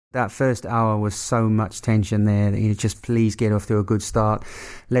That first hour was so much tension there that you just please get off to a good start.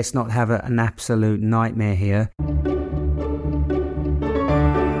 Let's not have an absolute nightmare here.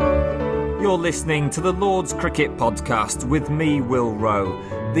 You're listening to the Lord's Cricket Podcast with me, Will Rowe.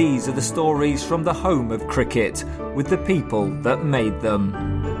 These are the stories from the home of cricket, with the people that made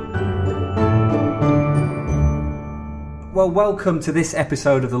them. Well, welcome to this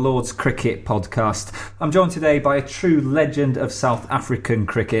episode of the Lord's Cricket Podcast. I'm joined today by a true legend of South African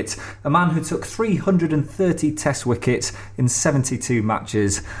cricket, a man who took 330 test wickets in 72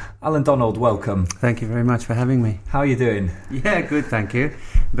 matches. Allan Donald, welcome. Thank you very much for having me. How are you doing? Yeah, good, thank you.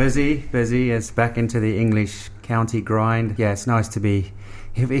 Busy. It's back into the English county grind. Yeah, it's nice to be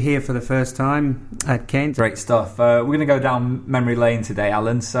here for the first time at Kent. Great stuff. We're going to go down memory lane today,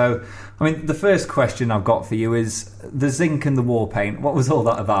 Allan. So, the first question I've got for you is the zinc and the war paint. What was all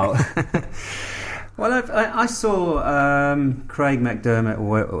that about? Well, I saw Craig McDermott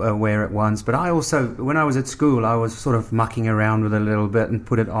wear it once, but I also, when I was at school, I was sort of mucking around with it a little bit and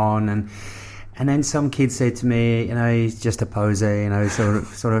put it on, and then some kid said to me, he's just a poser, sort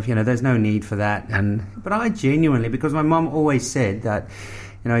of, there's no need for that. But I genuinely, because my mum always said that,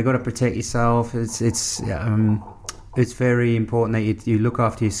 you got to protect yourself. It's very important that you look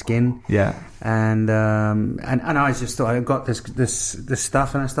after your skin. Yeah. And I just thought I got this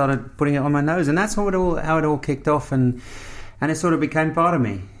stuff and I started putting it on my nose, and that's how it all kicked off, and it sort of became part of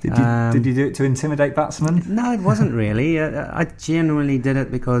me. Did you do it to intimidate batsmen? No, it wasn't really. I genuinely did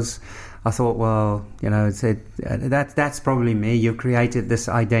it because I thought, well, that's probably me. You've created this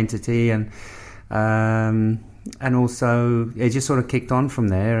identity, and also it just sort of kicked on from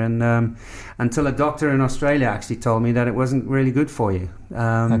there, and until a doctor in Australia actually told me that it wasn't really good for you.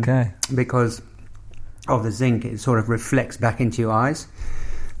 Okay. Because of the zinc, it sort of reflects back into your eyes,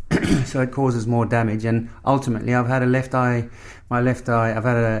 so it causes more damage. And ultimately, I've had my left eye. I've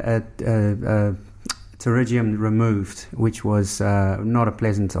had a pterygium removed, which was not a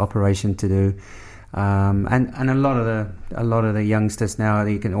pleasant operation to do. And a lot of the youngsters now,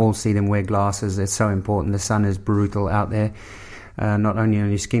 you can all see them wear glasses. It's so important. The sun is brutal out there, not only on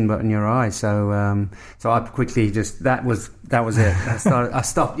your skin but on your eyes. So I quickly that was it. I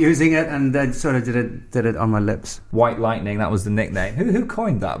stopped using it and then sort of did it on my lips. White Lightning, that was the nickname. Who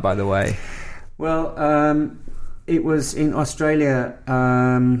coined that, by the way? Well, it was in Australia,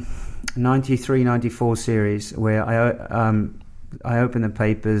 93-94 series, where I opened the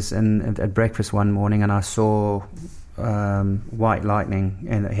papers and at breakfast one morning, and I saw White Lightning,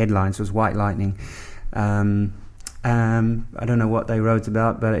 and the headlines was White Lightning. I don't know what they wrote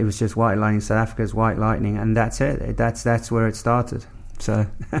about, but it was just White Lightning, South Africa's White Lightning, and that's it. That's where it started. So,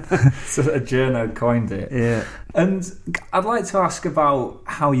 so a journo coined it. Yeah. And I'd like to ask about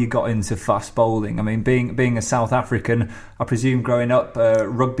how you got into fast bowling. Being a South African, I presume growing up,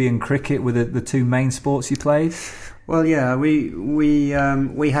 rugby and cricket were the two main sports you played. Well, yeah, we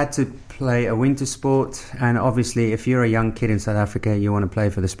had to play a winter sport, and obviously, if you're a young kid in South Africa, you want to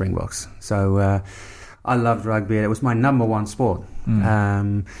play for the Springboks. So I loved rugby; it was my number one sport.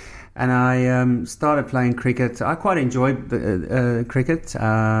 And I started playing cricket. I quite enjoyed cricket.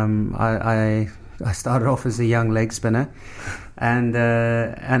 I started off as a young leg spinner, and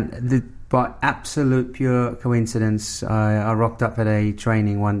by absolute pure coincidence, I rocked up at a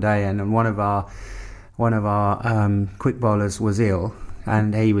training one day, and one of our quick bowlers was ill,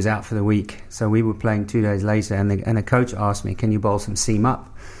 and he was out for the week. So we were playing 2 days later, and the coach asked me, "Can you bowl some seam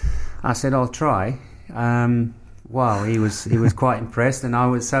up?" I said, "I'll try." Wow, he was quite impressed, and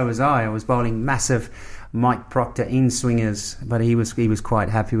so was I. I was bowling massive Mike Proctor in swingers, but he was quite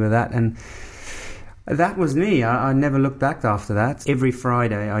happy with that, and that was me. I never looked back after that. Every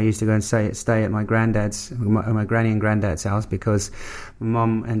Friday, I used to go and stay at my granny and granddad's house, because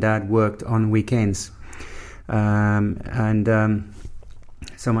mum and dad worked on weekends.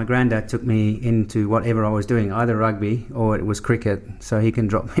 So my granddad took me into whatever I was doing, either rugby or it was cricket, so he can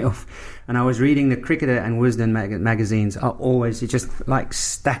drop me off. And I was reading the Cricketer and Wisden magazines. It just like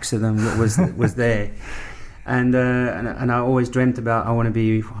stacks of them was there. And I always dreamt about I want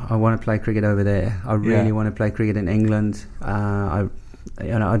to play cricket over there. I really want to play cricket in England. I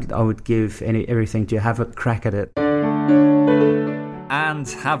would give everything to have a crack at it. And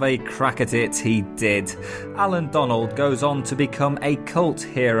have a crack at it he did. Allan Donald goes on to become a cult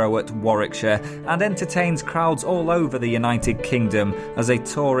hero at Warwickshire and entertains crowds all over the United Kingdom as a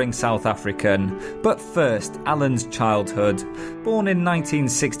touring South African. But first, Allan's childhood. Born in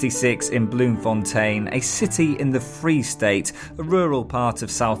 1966 in Bloemfontein, a city in the Free State, a rural part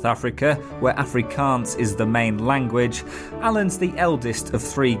of South Africa where Afrikaans is the main language, Allan's the eldest of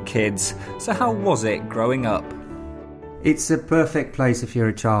 3 kids. So how was it growing up? It's a perfect place if you're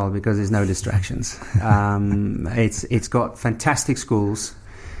a child because there's no distractions. It's got fantastic schools,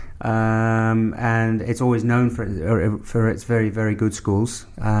 and it's always known for its very, very good schools.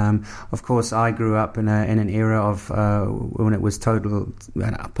 Of course, I grew up in an era of when it was total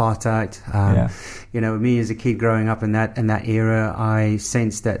apartheid. Me as a kid growing up in that era, I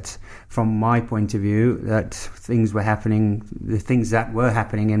sensed that from my point of view that the things that were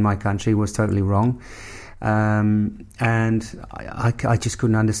happening in my country was totally wrong. And I just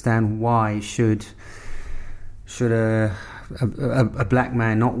couldn't understand why should a black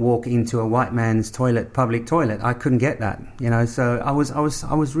man not walk into a white man's public toilet. I couldn't get that, So I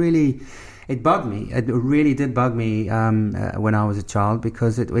was really, it bugged me. It really did bug me when I was a child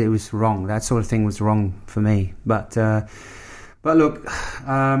because it was wrong. That sort of thing was wrong for me. But look,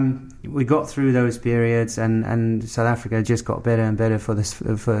 we got through those periods, and South Africa just got better and better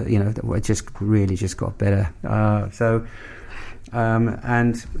it just got better.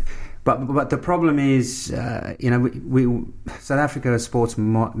 But the problem is, we South Africa is a sports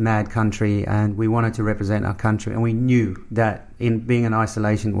mad country, and we wanted to represent our country, and we knew that in being in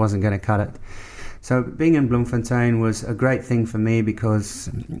isolation wasn't going to cut it. So being in Bloemfontein was a great thing for me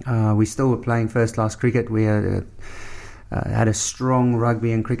because we still were playing first class cricket. We had a strong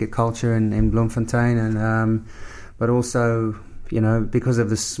rugby and cricket culture in Bloemfontein, and but also, because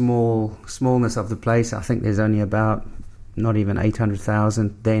of the smallness of the place, I think there's only about not even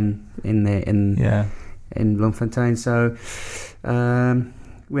 800,000 then in Bloemfontein. So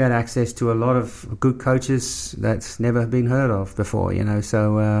we had access to a lot of good coaches that's never been heard of before,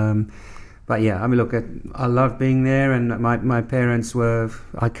 So, but yeah, I mean, look, I loved being there, and my parents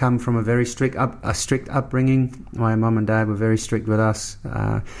I come from a very strict upbringing. My mum and dad were very strict with us.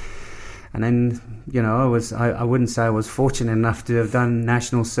 And then, I wouldn't say I was fortunate enough to have done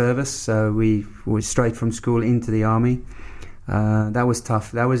national service. So we were straight from school into the army. That was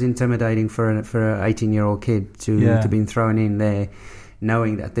tough. That was intimidating for an 18-year-old kid to be thrown in there,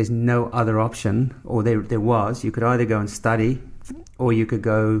 knowing that there's no other option, or there was. You could either go and study, or you could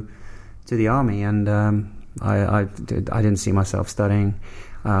go to the army. And I didn't see myself studying.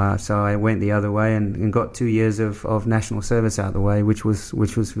 So I went the other way and got 2 years of national service out of the way, which was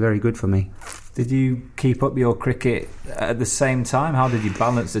very good for me. Did you keep up your cricket at the same time? How did you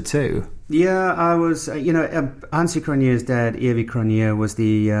balance the two? Yeah, I was, Hansie Cronje's dad, Evie Cronje, was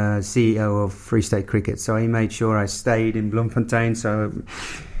the CEO of Free State Cricket. So he made sure I stayed in Bloemfontein. So,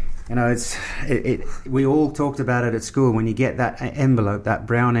 we all talked about it at school. When you get that envelope, that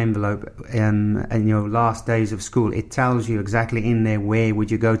brown envelope, in your last days of school, it tells you exactly in there where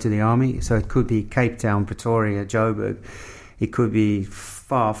would you go to the army. So it could be Cape Town, Pretoria, Joburg. It could be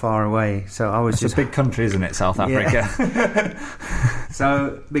far, far away. So I was It's a big country, isn't it, South Africa? Yeah.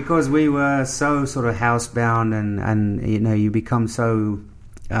 So because we were so sort of housebound and you become so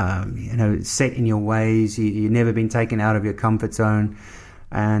set in your ways. You've never been taken out of your comfort zone.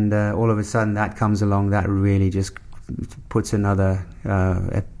 And all of a sudden that comes along, that really just puts another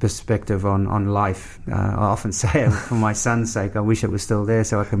perspective on life. I often say, for my son's sake, I wish it was still there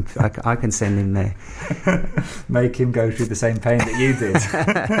so I can send him there. Make him go through the same pain that you did.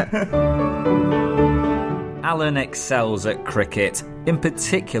 Allan excels at cricket, in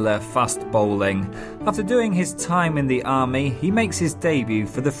particular fast bowling. After doing his time in the army, he makes his debut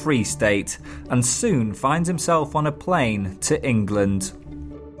for the Free State and soon finds himself on a plane to England.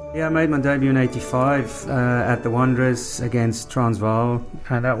 Yeah, I made my debut in '85 at the Wanderers against Transvaal,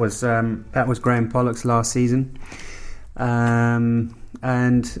 and that was Graham Pollock's last season. And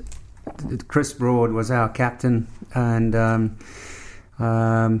Chris Broad was our captain, and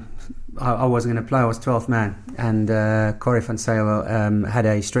I wasn't going to play. I was 12th man, and Corey van Sale had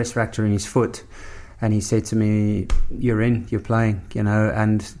a stress fracture in his foot, and he said to me, "You're in, you're playing,"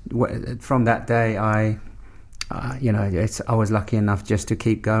 And from that day, I was lucky enough just to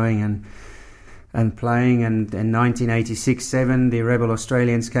keep going and playing. And in 1986-7, the Rebel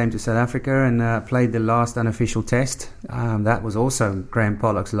Australians came to South Africa and played the last unofficial test. That was also Graham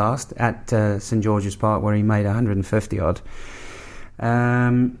Pollock's last at St George's Park, where he made 150 odd.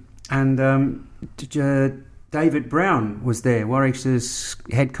 David Brown was there, Warwickshire's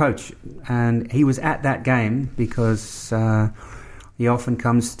head coach, and he was at that game because he often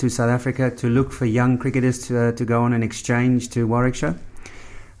comes to South Africa to look for young cricketers to go on an exchange to Warwickshire,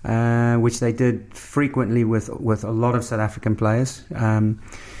 which they did frequently with a lot of South African players. And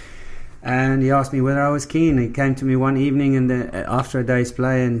he asked me whether I was keen. He came to me one evening after a day's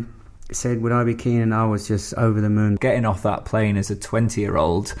play, and said, would I be keen? And I was just over the moon. Getting off that plane as a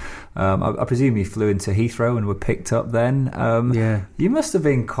 20-year-old, I presume you flew into Heathrow and were picked up then. Yeah. You must have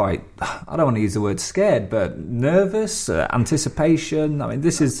been quite, I don't want to use the word scared, but nervous, anticipation. I mean,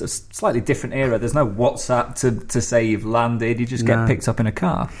 this is a slightly different era. There's no WhatsApp to say you've landed. You just get picked up in a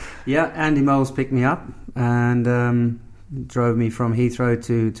car. Yeah, Andy Moles picked me up and drove me from Heathrow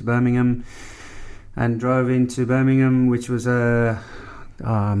to Birmingham, and drove into Birmingham, which was I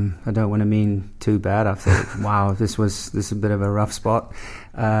don't want to mean too bad. I thought, wow, this is a bit of a rough spot.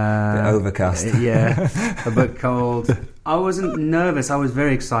 A bit overcast. Yeah, a bit cold. I wasn't nervous. I was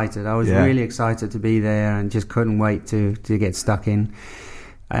very excited. I was really excited to be there and just couldn't wait to get stuck in.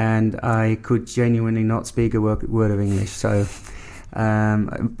 And I could genuinely not speak a word of English. So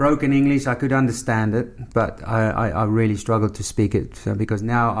broken English, I could understand it, but I really struggled to speak it because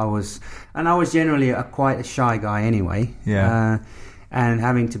now I was generally quite a shy guy anyway. Yeah. And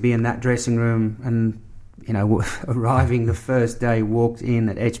having to be in that dressing room and, arriving the first day, walked in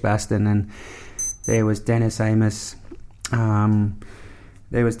at Edgbaston and there was Dennis Amos, Alvin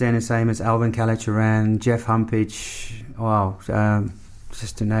Kallicharran, Jeff Humpage,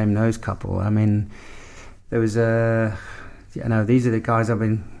 just to name those couple. I mean, there was these are the guys I've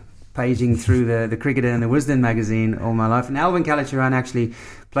been paging through the Cricketer and the Wisden magazine all my life. And Alvin Kallicharran actually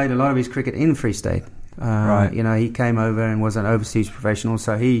played a lot of his cricket in Free State. Right. He came over and was an overseas professional,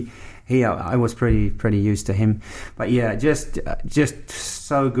 so I was pretty used to him. But yeah, just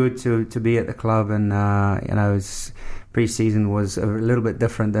so good to be at the club, and pre-season was a little bit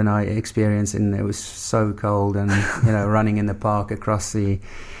different than I experienced, and it was so cold, and running in the park across the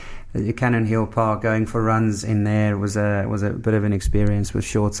Cannon Hill Park, going for runs in there was a bit of an experience with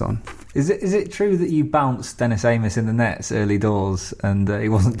shorts on. Is it true that you bounced Dennis Amos in the nets early doors and he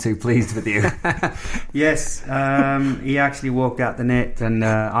wasn't too pleased with you? Yes, he actually walked out the net, and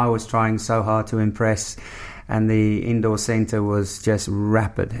I was trying so hard to impress, and the indoor centre was just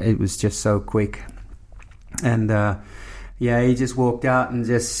rapid. It was just so quick, and he just walked out and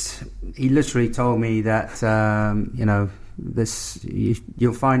he literally told me that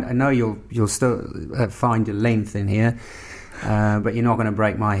you'll find. I know you'll still find your length in here, but you're not going to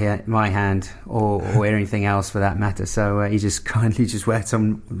break my hand or anything else for that matter. So he just kindly had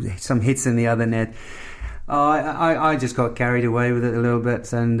some hits in the other net. I just got carried away with it a little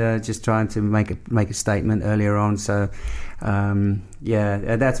bit, and just trying to make a statement earlier on. So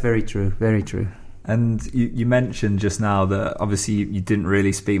that's very true, very true. And you mentioned just now that obviously you didn't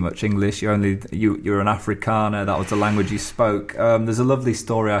really speak much English. You're an Afrikaner. That was the language you spoke. There's a lovely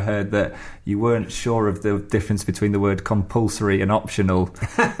story I heard that you weren't sure of the difference between the word compulsory and optional.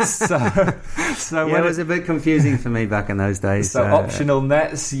 So it was a bit confusing for me back in those days. So optional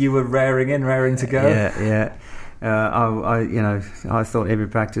nets, you were raring to go. Yeah. I thought every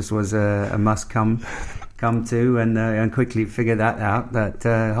practice was a must come to, and quickly figure that out, that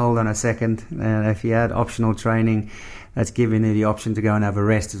hold on a second, if you had optional training, that's giving you the option to go and have a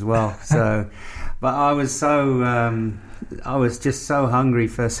rest as well. So but I was just so hungry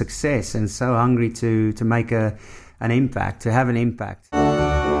for success, and so hungry to make an impact, to have an impact.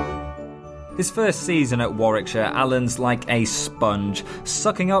 His first season at Warwickshire, Allan's like a sponge,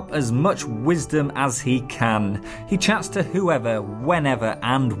 sucking up as much wisdom as he can. He chats to whoever, whenever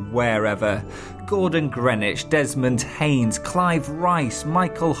and wherever. Gordon Greenwich, Desmond Haynes, Clive Rice,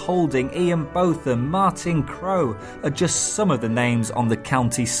 Michael Holding, Ian Botham, Martin Crowe are just some of the names on the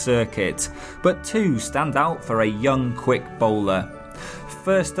county circuit. But two stand out for a young, quick bowler.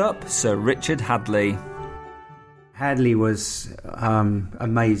 First up, Sir Richard Hadley. Hadley was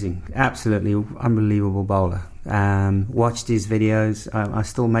amazing, absolutely unbelievable bowler. Watched his videos. I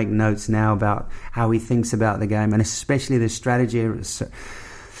still make notes now about how he thinks about the game, and especially the strategy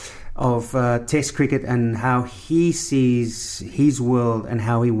of Test cricket and how he sees his world and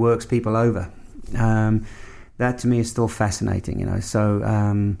how he works people over. That to me is still fascinating, So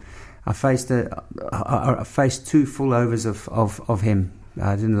I faced 2 full overs of him.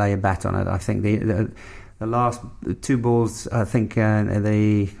 I didn't lay a bat on it. I think the last 2 balls, I think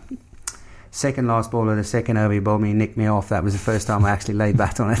the second last ball of the second over, he bowled me and nicked me off. That was the first time I actually laid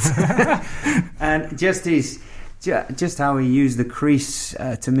bat on it. And just how he used the crease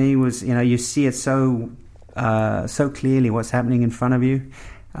to me was, you see it so clearly what's happening in front of you.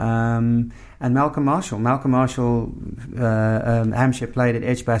 And Malcolm Marshall, Hampshire played at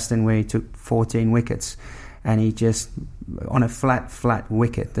Edgbaston where he took 14 wickets. And he just, on a flat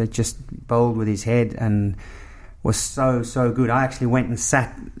wicket, that just bowled with his head and was so good. I actually went and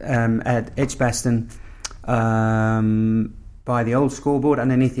sat at Edgbaston by the old scoreboard,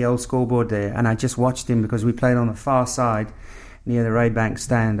 underneath the old scoreboard there, and I just watched him because we played on the far side, near the Raybank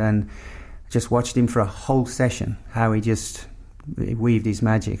stand and just watched him for a whole session, how he just weaved his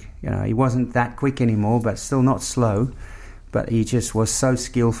magic. He wasn't that quick anymore, but still not slow. But he just was so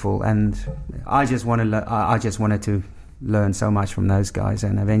skillful, and I just wanted to learn so much from those guys.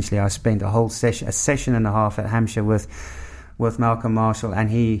 And eventually, I spent a session and a half at Hampshire with Malcolm Marshall,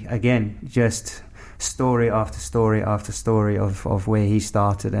 and he again just story after story after story of where he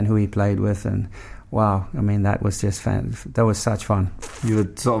started and who he played with, and wow, I mean, that was just that was such fun. You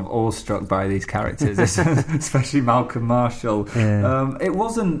were sort of awestruck by these characters, especially Malcolm Marshall. Yeah. It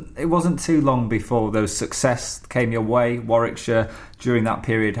wasn't too long before those success came your way. Warwickshire during that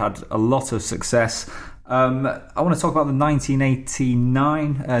period had a lot of success. I want to talk about the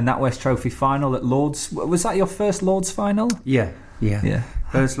 1989 NatWest Trophy final at Lords. Was that your first Lords final? Yeah.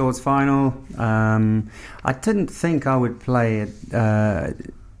 First Lords final. I didn't think I would play it. I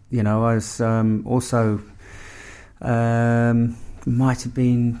was also might have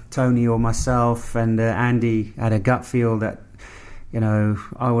been Tony or myself, and Andy had a gut feel that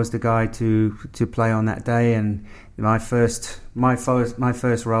I was the guy to play on that day. And my first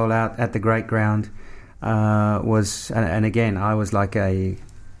rollout at the Great Ground was, and again, I was like a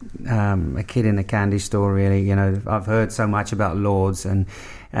kid in a candy store, really. I've heard so much about Lords and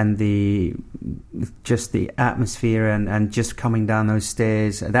the atmosphere and just coming down those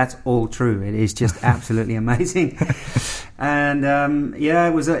stairs. That's all true. It is just absolutely amazing. And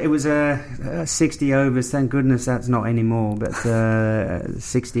it was a 60 overs. Thank goodness that's not anymore. But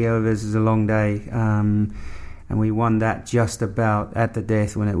 60 overs is a long day. And we won that just about at the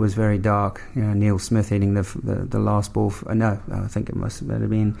death when it was very dark. Neil Smith hitting the last ball. I think it must have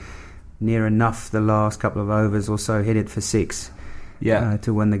been near enough the last couple of overs or so. Hit it for 6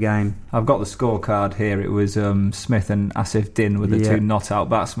 to win the game. I've got the scorecard here. It was Smith and Asif Din were the two not-out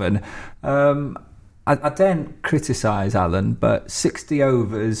batsmen. I daren't criticise Allan, but 60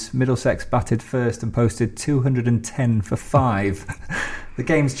 overs, Middlesex batted first and posted 210 for 5. The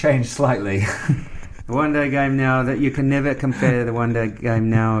game's changed slightly. The one-day game now, that you can never compare the one-day game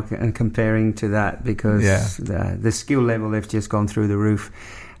now and comparing to that, because the skill level has just gone through the roof,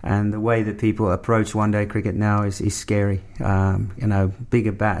 and the way that people approach one-day cricket now is scary.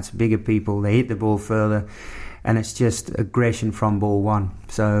 Bigger bats, bigger people, they hit the ball further, and it's just aggression from ball one.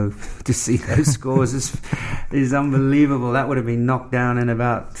 So to see those scores is unbelievable. That would have been knocked down in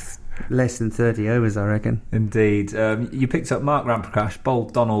about less than 30 overs, I reckon. Indeed. You picked up Mark Ramprakash,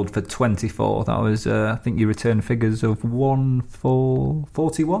 bowled Donald for 24. That was, I think you returned figures of 1 for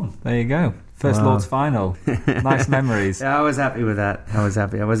 41. There you go. First Lord's final. Nice memories. Yeah, I was happy with that. I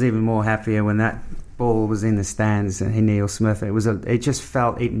was even more happier when that ball was in the stands and Neil Smith. It just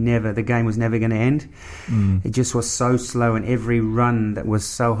felt the game was never going to end. It just was so slow, and every run that was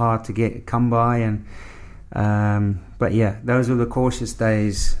so hard to come by. And but yeah, those were the cautious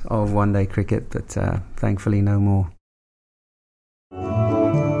days of one-day cricket, but thankfully no more.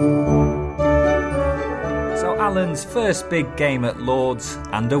 So Allan's first big game at Lords,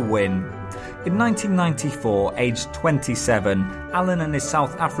 and a win. In 1994, aged 27, Allan and his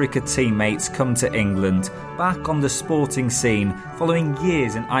South Africa teammates come to England, back on the sporting scene following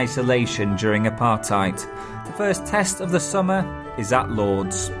years in isolation during apartheid. The first test of the summer is at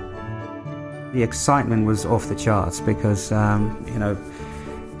Lords. The excitement was off the charts because,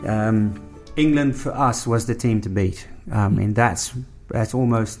 England for us was the team to beat. And that's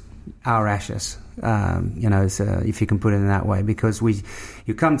almost our Ashes, so if you can put it in that way, because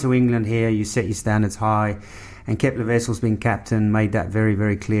you come to England here, you set your standards high, and Kepler Wessels, being captain, made that very,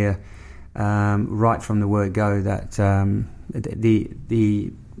 very clear right from the word go that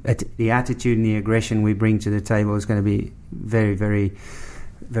the attitude and the aggression we bring to the table is going to be very, very,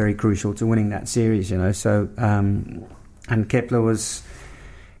 very crucial to winning that series. So and Kepler was,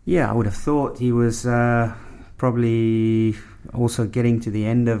 I would have thought he was probably also getting to the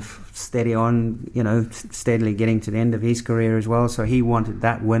end of steadily getting to the end of his career as well. So he wanted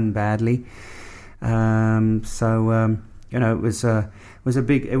that win badly. It was a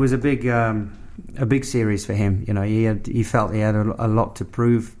big series for him. He felt he had a lot to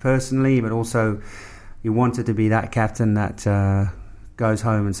prove personally, but also he wanted to be that captain that goes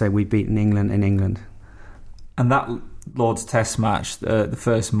home and say, we've beaten England in England. And that Lord's Test match, the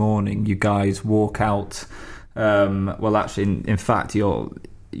first morning, you guys walk out. In fact, you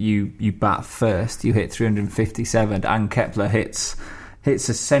bat first. You hit 357, and Kepler hits hits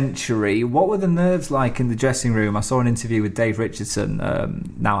a century. What were the nerves like in the dressing room? I saw an interview with Dave Richardson,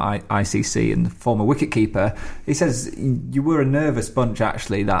 now ICC and former wicketkeeper. He says you were a nervous bunch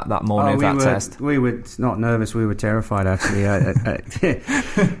actually that morning of that test. We were not nervous. We were terrified actually,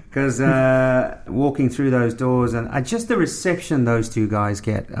 because walking through those doors and just the reception those two guys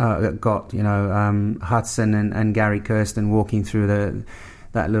got. You know, Hudson and Gary Kirsten walking through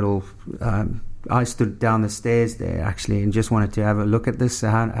that little. I stood down the stairs there actually and just wanted to have a look at this,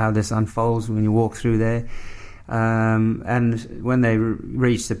 how this unfolds when you walk through there. And when they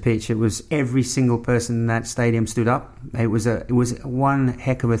reached the pitch, it was every single person in that stadium stood up. It was one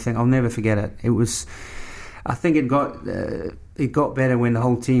heck of a thing. I'll never forget it. I think it got better when the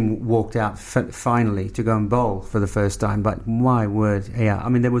whole team walked out finally to go and bowl for the first time. But my word, yeah, I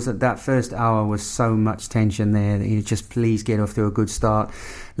mean, that first hour was so much tension there that you just please get off to a good start.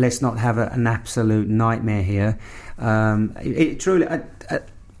 Let's not have an absolute nightmare here. It truly,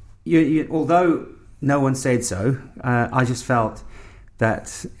 although no one said so, I just felt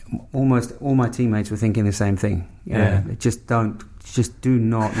that almost all my teammates were thinking the same thing. Just do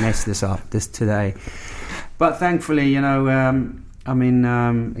not mess this up today. But thankfully, Kepler's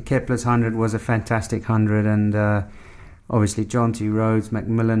 100 was a fantastic 100, and obviously John T. Rhodes,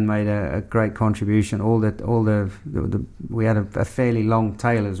 McMillan made a great contribution. We had a fairly long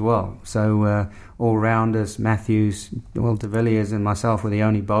tail as well. So all rounders, Matthews, De Villiers, and myself were the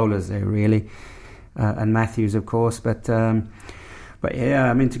only bowlers there really, and Matthews of course. But yeah,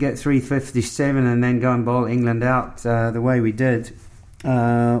 I mean, to get 357 and then go and bowl England out the way we did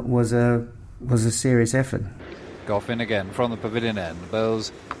was a serious effort. Gough in again from the pavilion end.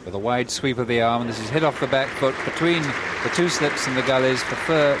 Bowles with a wide sweep of the arm, and this is hit off the back foot between the two slips and the gullies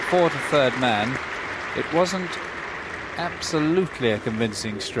for four to third man. It wasn't absolutely a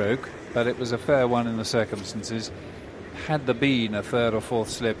convincing stroke, but it was a fair one in the circumstances. Had there been a third or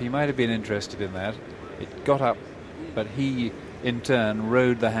fourth slip, he might have been interested in that. It got up, but he in turn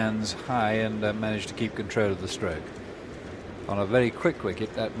rode the hands high and managed to keep control of the stroke. On a very quick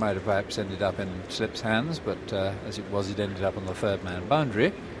wicket, that might have perhaps ended up in Slip's hands, but as it was, it ended up on the third man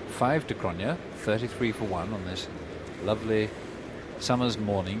boundary. 5 to Cronje, 33 for 1 on this lovely summer's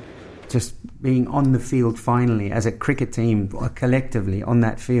morning. Just being on the field finally as a cricket team, collectively on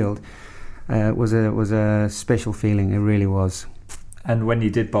that field, was a special feeling. It really was. And when you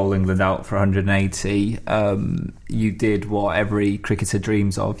did bowl England out for 180, you did what every cricketer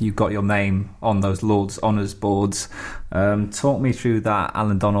dreams of. You got your name on those Lord's Honours boards. Talk me through that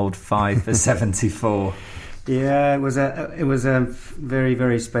Allan Donald 5 for 74. Yeah, it was a very,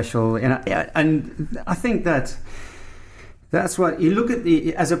 very special, and I think that's what you look at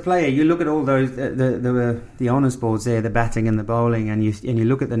as a player. You look at all those the honours boards there, the batting and the bowling, and you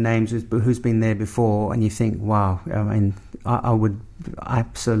look at the names who's been there before, and you think, wow. I mean, I would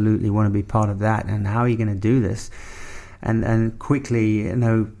absolutely want to be part of that. And how are you going to do this? And quickly,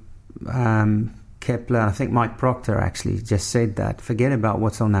 Kepler, I think Mike Proctor actually just said that. Forget about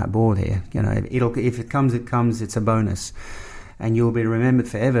what's on that board here. If it comes, it comes. It's a bonus, and you'll be remembered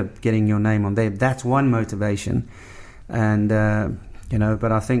forever getting your name on there. That's one motivation. And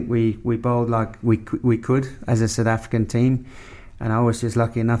but I think we bowled like we could as a South African team, and I was just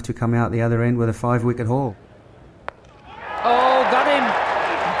lucky enough to come out the other end with a 5-wicket haul. Oh, got him!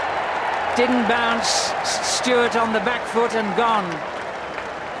 Didn't bounce. Stewart on the back foot and gone.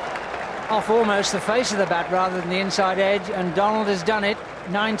 Off almost the face of the bat rather than the inside edge, and Donald has done it.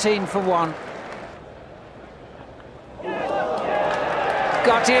 19 for 1.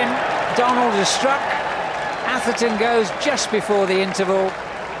 Got in. Donald has struck. Atherton goes just before the interval.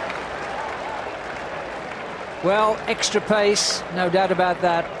 Well, extra pace, no doubt about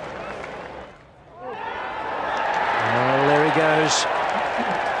that. Well, there he goes.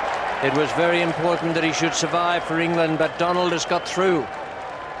 It was very important that he should survive for England, but Donald has got through.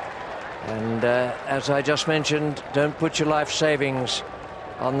 And as I just mentioned, don't put your life savings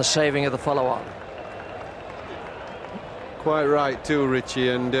on the saving of the follow-on. Quite right too, Richie,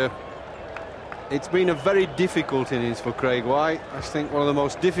 and it's been a very difficult innings for Craig White. I think one of the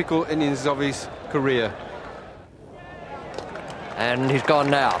most difficult innings of his career. And he's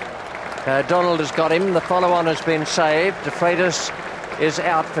gone now. Donald has got him. The follow-on has been saved. De Freitas is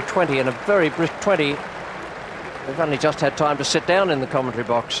out for 20, and a very brisk 20. We've only just had time to sit down in the commentary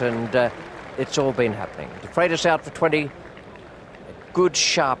box, and it's all been happening. De Freitas out for 20. A good,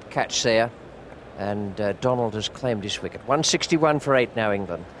 sharp catch there. And Donald has claimed his wicket. 161 for 8 now,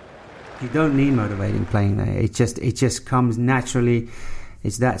 England. You don't need motivating playing there. It just comes naturally.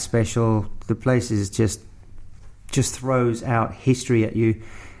 It's that special. The place is just throws out history at you,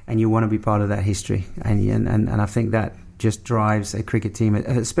 and you want to be part of that history. And I think that just drives a cricket team,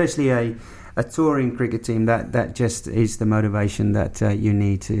 especially a touring cricket team. That just is the motivation that you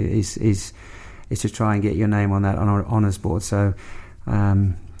need to is to try and get your name on that honours board. So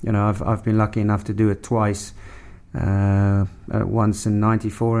I've been lucky enough to do it twice, once in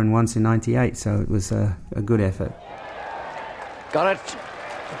 '94 and once in '98. So it was a good effort. Got it.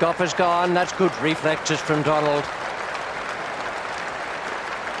 Goff has gone. That's good reflexes from Donald.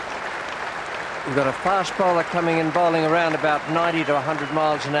 We've got a fast bowler coming in, bowling around about 90 to 100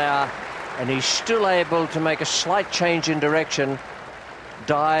 miles an hour, and he's still able to make a slight change in direction,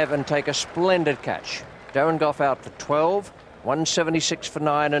 dive and take a splendid catch. Darren Goff out for 12, 176 for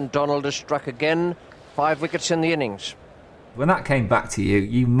 9, and Donald has struck again, 5 wickets in the innings. When that came back to you,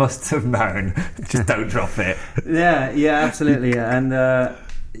 you must have known, just don't drop it. Yeah, absolutely. And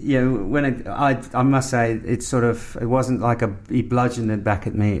when I must say, it wasn't like he bludgeoned it back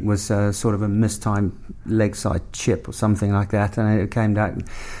at me. It was sort of a mistimed leg side chip or something like that, and it came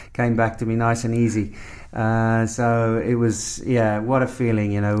back to me nice and easy. So it was, what a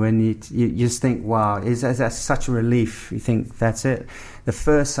feeling, when you just think, wow, is that such a relief? You think that's it, the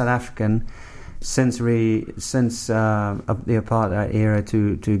first South African since the apartheid era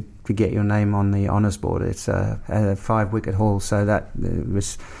to get your name on the honours board. It's a 5-wicket haul, so that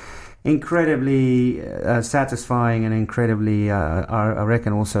was incredibly satisfying and incredibly, I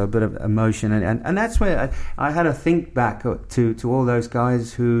reckon, also a bit of emotion. And that's where I had to think back to all those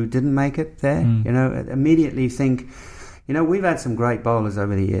guys who didn't make it there. Immediately think, we've had some great bowlers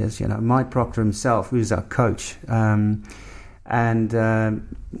over the years. Mike Proctor himself, who's our coach, and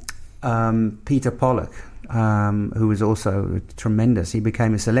Peter Pollock, who was also tremendous. He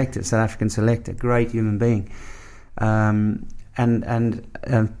became a selector, South African selector, great human being, and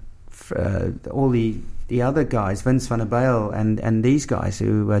all the other guys, Vince van der Bijl, and these guys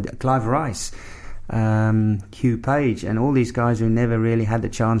who Clive Rice, Hugh Page, and all these guys who never really had the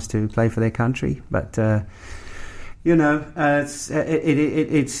chance to play for their country, but. It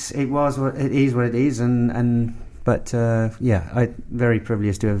was what it is, but I'm very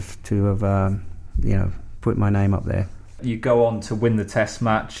privileged to have put my name up there. You go on to win the Test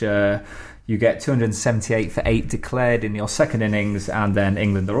match. You get 278 for 8 declared in your second innings, and then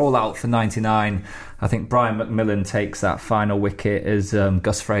England are all out for 99. I think Brian McMillan takes that final wicket as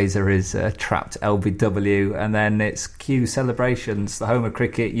Gus Fraser is trapped LBW, and then it's cue celebrations. The home of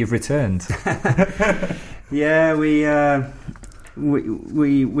cricket, you've returned. Yeah, we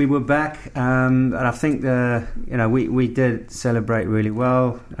were back, and I think we did celebrate really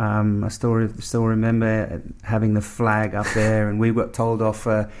well. I still remember having the flag up there, and we got told off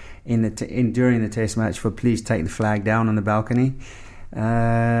during the Test match for please take the flag down on the balcony.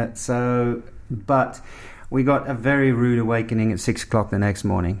 But we got a very rude awakening at 6 o'clock the next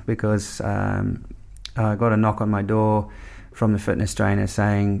morning, because I got a knock on my door from the fitness trainer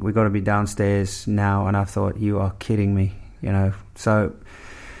saying we got to be downstairs now, and I thought, you are kidding me. So,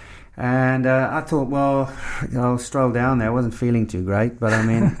 and I thought, well, I'll stroll down there. I wasn't feeling too great, but I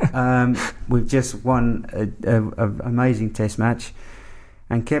mean, we've just won an amazing Test match,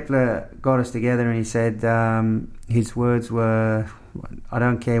 and Kepler got us together, and he said, his words were, I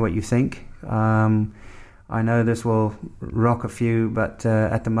don't care what you think. I know this will rock a few, but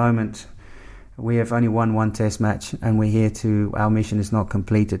at the moment, we have only won one Test match, and our mission is not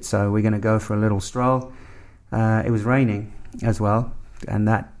completed, so we're going to go for a little stroll. It was raining as well, and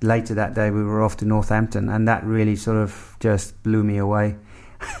that later that day we were off to Northampton, and that really sort of just blew me away.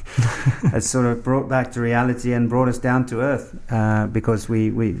 It sort of brought back to reality and brought us down to earth, because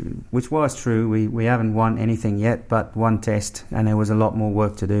which was true, we haven't won anything yet but one Test, and there was a lot more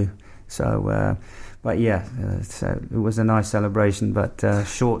work to do. So so it was a nice celebration, but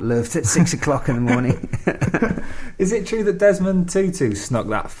short-lived at 6 o'clock in the morning. Is it true that Desmond Tutu snuck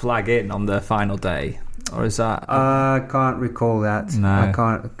that flag in on the final day? Or is that... I can't recall that. No. I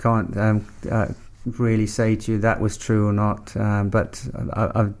can't really say to you that was true or not. But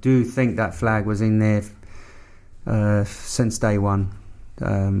I do think that flag was in there since day one.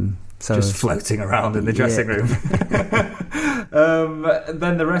 So just floating around in the dressing room.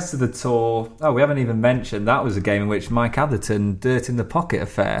 Then the rest of the tour, we haven't even mentioned that was a game in which Mike Atherton dirt in the pocket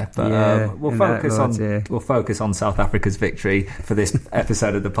affair, but we'll focus on South Africa's victory for this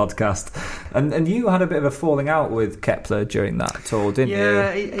episode of the podcast. And you had a bit of a falling out with Kepler during that tour, didn't you?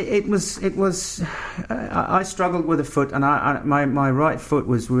 Yeah, it was. I struggled with the foot, and my right foot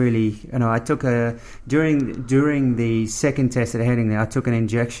was really, I took during the second test at Headingley, I took an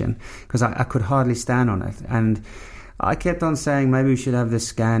injection because I could hardly stand on it, and I kept on saying maybe we should have this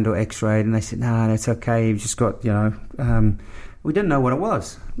scanned or x-rayed, and they said no, it's okay, you've just got we didn't know what it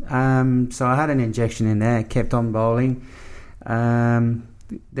was. So I had an injection in there, kept on bowling.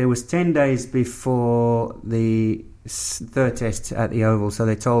 There was 10 days before the third test at the Oval, so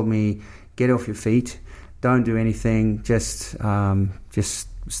they told me, get off your feet, don't do anything, just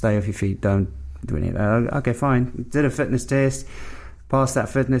stay off your feet, don't do anything. Okay, fine. Did a fitness test, passed that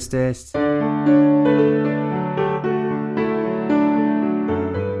fitness test.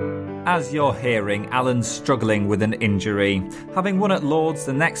 As you're hearing, Allan's struggling with an injury. Having won at Lord's,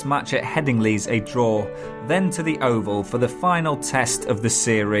 the next match at Headingley's a draw, then to the Oval for the final test of the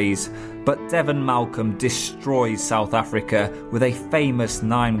series. But Devon Malcolm destroys South Africa with a famous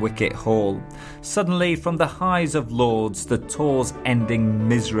 9-wicket haul. Suddenly, from the highs of Lord's, the tour's ending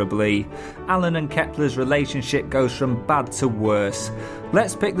miserably. Allan and Kepler's relationship goes from bad to worse.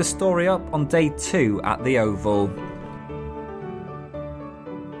 Let's pick the story up on day 2 at the Oval.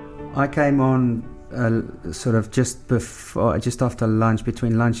 I came on sort of just after lunch,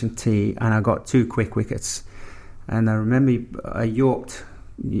 between lunch and tea, and I got 2 quick wickets. And I remember I yorked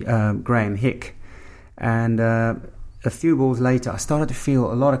Graham Hick, and a few balls later I started to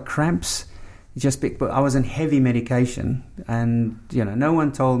feel a lot of cramps. But I was on heavy medication, and no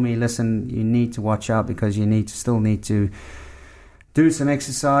one told me, listen, you need to watch out because you still need to do some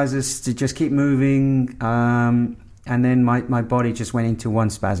exercises to just keep moving. And then my body just went into one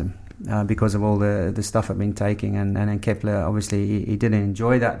spasm. Because of all the stuff I've been taking, and Kepler obviously he didn't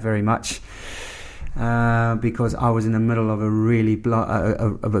enjoy that very much because I was in the middle of a really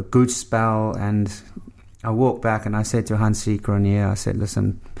of a good spell, and I walked back and I said to Hansie Cronje, I said,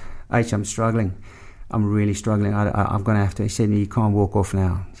 listen, I'm struggling, I'm really struggling, I'm going to have to. He said, you can't walk off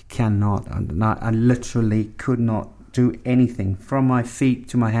now, you cannot. I literally could not do anything from my feet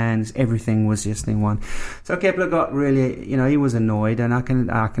to my hands. Everything was just in one. So Kepler got really, he was annoyed, and I can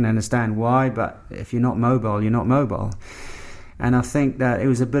understand why. But if you're not mobile, you're not mobile. And I think that it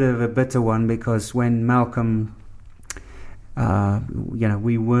was a bit of a bitter one because when Malcolm,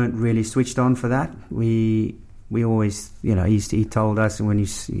 we weren't really switched on for that. We always, he told us, and when you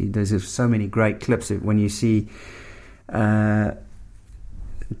see, there's so many great clips of when you see.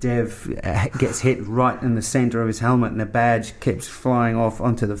 Dev gets hit right in the centre of his helmet, and the badge keeps flying off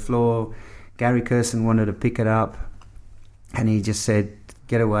onto the floor. Gary Kirsten wanted to pick it up, and he just said,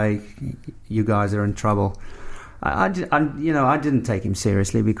 "Get away! You guys are in trouble." I didn't take him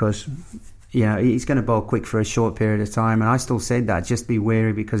seriously because he's going to bowl quick for a short period of time, and I still said that, just be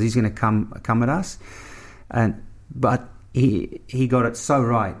wary because he's going to come at us. But he got it so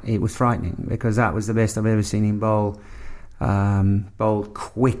right, it was frightening because that was the best I've ever seen him bowl. Bowled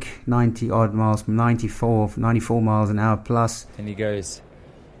quick, 90 odd miles, 94 miles an hour plus. And he goes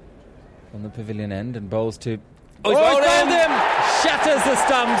on the pavilion end and bowls to... He's bowled him! Shatters the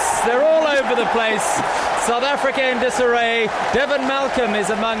stumps. They're all over the place. South Africa in disarray. Devon Malcolm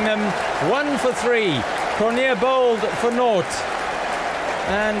is among them. 1 for 3. Cronje bowled for naught.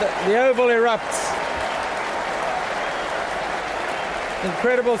 And the Oval erupts.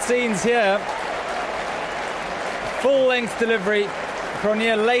 Incredible scenes here. Full-length delivery.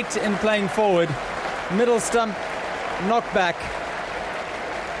 Cronje late in playing forward. Middle stump knocked back.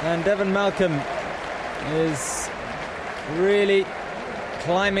 And Devon Malcolm is really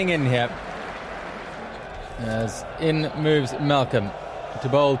climbing in here. As in moves Malcolm to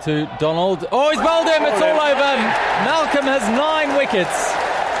bowl to Donald. Oh, he's bowled him! It's all over! Malcolm has 9 wickets.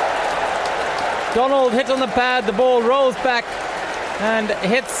 Donald hit on the pad. The ball rolls back and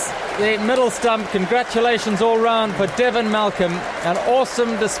hits the middle stump. Congratulations all round for Devon Malcolm. An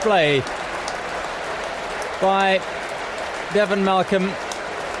awesome display by Devon Malcolm.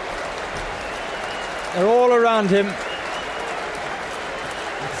 They're all around him,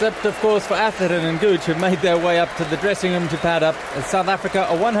 except of course for Atherton and Gooch, who've made their way up to the dressing room to pad up. As South Africa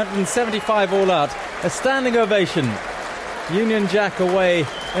are 175 all out. A standing ovation. Union Jack away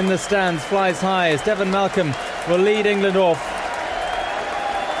in the stands flies high as Devon Malcolm will lead England off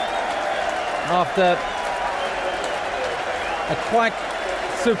after a quite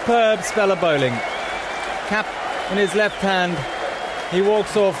superb spell of bowling. Cap in his left hand. He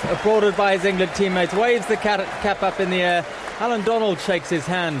walks off, applauded by his England teammates, waves the cap up in the air. Allan Donald shakes his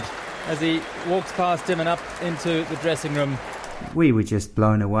hand as he walks past him and up into the dressing room. We were just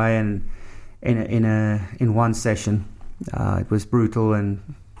blown away, and in one session, it was brutal, and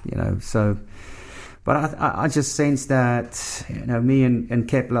so. But I just sensed that me and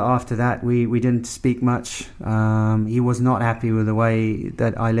Kepler after that we didn't speak much. He was not happy with the way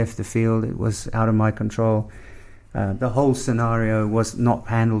that I left the field. It was out of my control. The whole scenario was not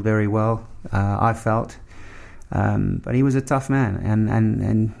handled very well, I felt. But he was a tough man,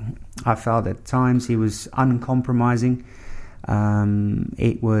 and I felt at times he was uncompromising.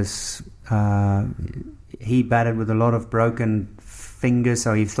 It was he batted with a lot of broken fingers,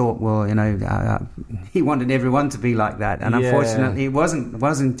 so he thought, well, he wanted everyone to be like that, and unfortunately, it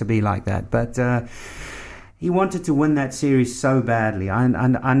wasn't to be like that. But he wanted to win that series so badly. I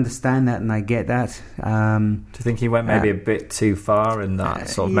understand that, and I get that. Do you think he went maybe a bit too far in that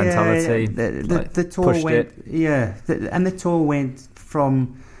sort of mentality? The tour went, and the tour went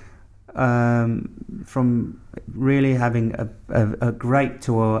from really having a great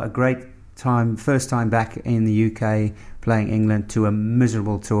tour, a great time, first time back in the UK playing England, to a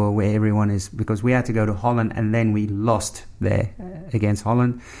miserable tour where everyone is, because we had to go to Holland and then we lost there against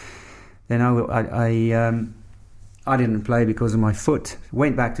Holland. Then I didn't play because of my foot.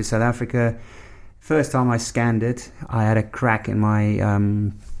 Went back to South Africa. First time I scanned it, I had a crack in my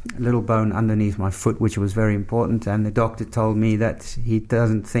little bone underneath my foot, which was very important, and the doctor told me that he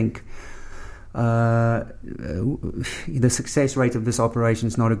doesn't think the success rate of this operation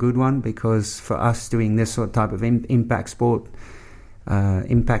is not a good one, because for us doing this sort of type of impact sport,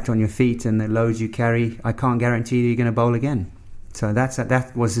 impact on your feet and the loads you carry, I can't guarantee you're going to bowl again. So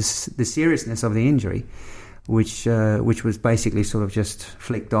that was the seriousness of the injury, which was basically sort of just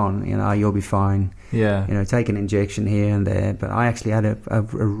flicked on. You'll be fine. Yeah. Take an injection here and there. But I actually had a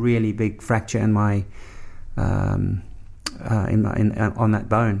really big fracture in my on that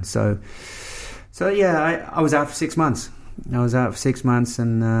bone. So I was out for 6 months.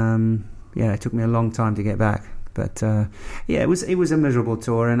 And it took me a long time to get back. But it was a miserable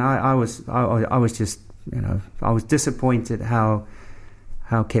tour, and I was just I was disappointed how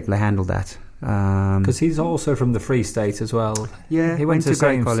Kepler handled that. Because he's also from the Free State as well. Yeah, he went to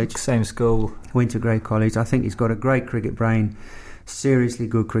great college, same school. Went to great college. I think he's got a great cricket brain, seriously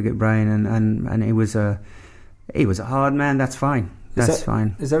good cricket brain, and he was a hard man. That's fine. That's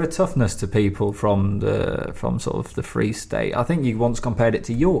fine. Is there a toughness to people from sort of the Free State? I think you once compared it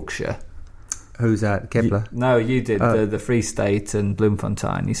to Yorkshire. Who's that? Kepler? No, you did. The Free State and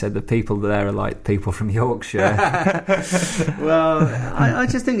Bloemfontein. You said the people there are like people from Yorkshire. Well, I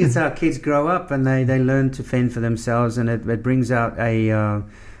just think it's how kids grow up and they learn to fend for themselves, and it brings out a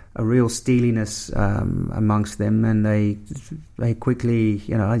real steeliness amongst them, and they quickly,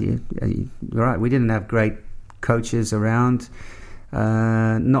 you're right. We didn't have great coaches around,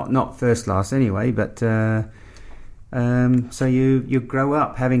 not first class anyway, but. So you grow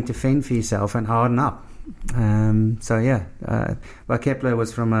up having to fend for yourself and harden up. But Kepler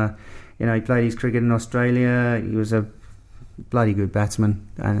was from he played his cricket in Australia. He was a bloody good batsman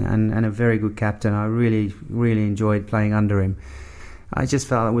and a very good captain. I really, really enjoyed playing under him. I just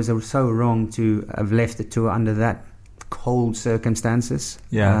felt it was so wrong to have left the tour under that cold circumstances.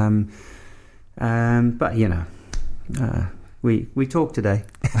 Yeah. But we talk today.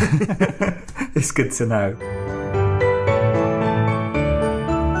 It's good to know.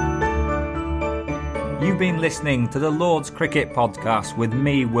 You've been listening to the Lord's Cricket Podcast with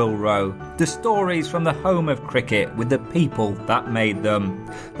me, Will Rowe. The stories from the home of cricket with the people that made them.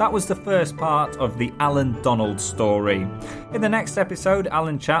 That was the first part of the Allan Donald story. In the next episode,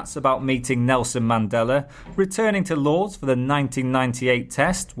 Allan chats about meeting Nelson Mandela, returning to Lord's for the 1998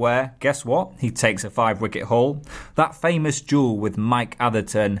 Test, where, guess what, he takes a 5-wicket haul, that famous duel with Mike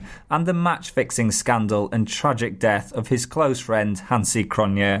Atherton, and the match-fixing scandal and tragic death of his close friend Hansie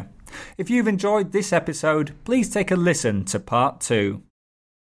Cronje. If you've enjoyed this episode, please take a listen to part 2.